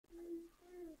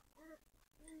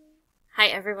Hi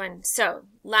everyone. So,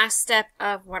 last step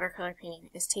of watercolor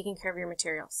painting is taking care of your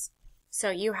materials.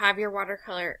 So you have your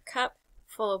watercolor cup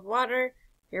full of water,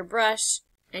 your brush,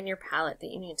 and your palette that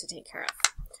you need to take care of.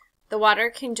 The water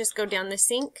can just go down the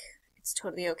sink. It's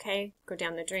totally okay. Go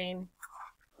down the drain.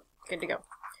 Good to go.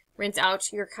 Rinse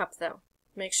out your cup though.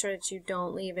 Make sure that you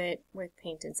don't leave it with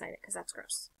paint inside it because that's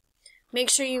gross.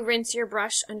 Make sure you rinse your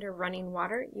brush under running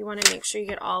water. You want to make sure you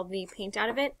get all the paint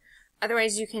out of it.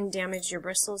 Otherwise, you can damage your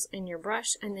bristles in your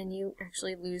brush, and then you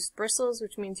actually lose bristles,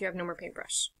 which means you have no more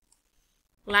paintbrush.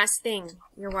 Last thing,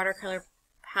 your watercolor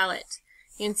palette.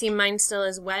 You can see mine still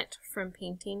is wet from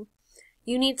painting.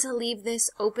 You need to leave this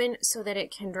open so that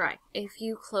it can dry. If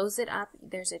you close it up,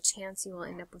 there's a chance you will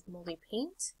end up with moldy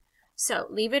paint. So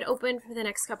leave it open for the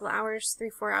next couple of hours,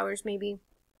 3-4 hours maybe.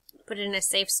 Put it in a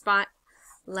safe spot.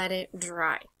 Let it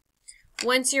dry.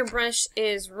 Once your brush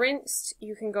is rinsed,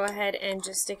 you can go ahead and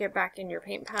just stick it back in your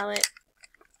paint palette.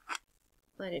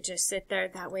 Let it just sit there.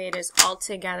 That way it is all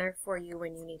together for you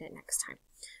when you need it next time.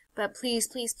 But please,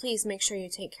 please, please make sure you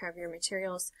take care of your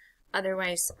materials.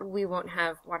 Otherwise, we won't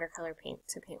have watercolor paint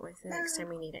to paint with the next time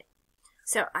we need it.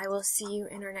 So I will see you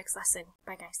in our next lesson.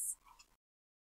 Bye, guys.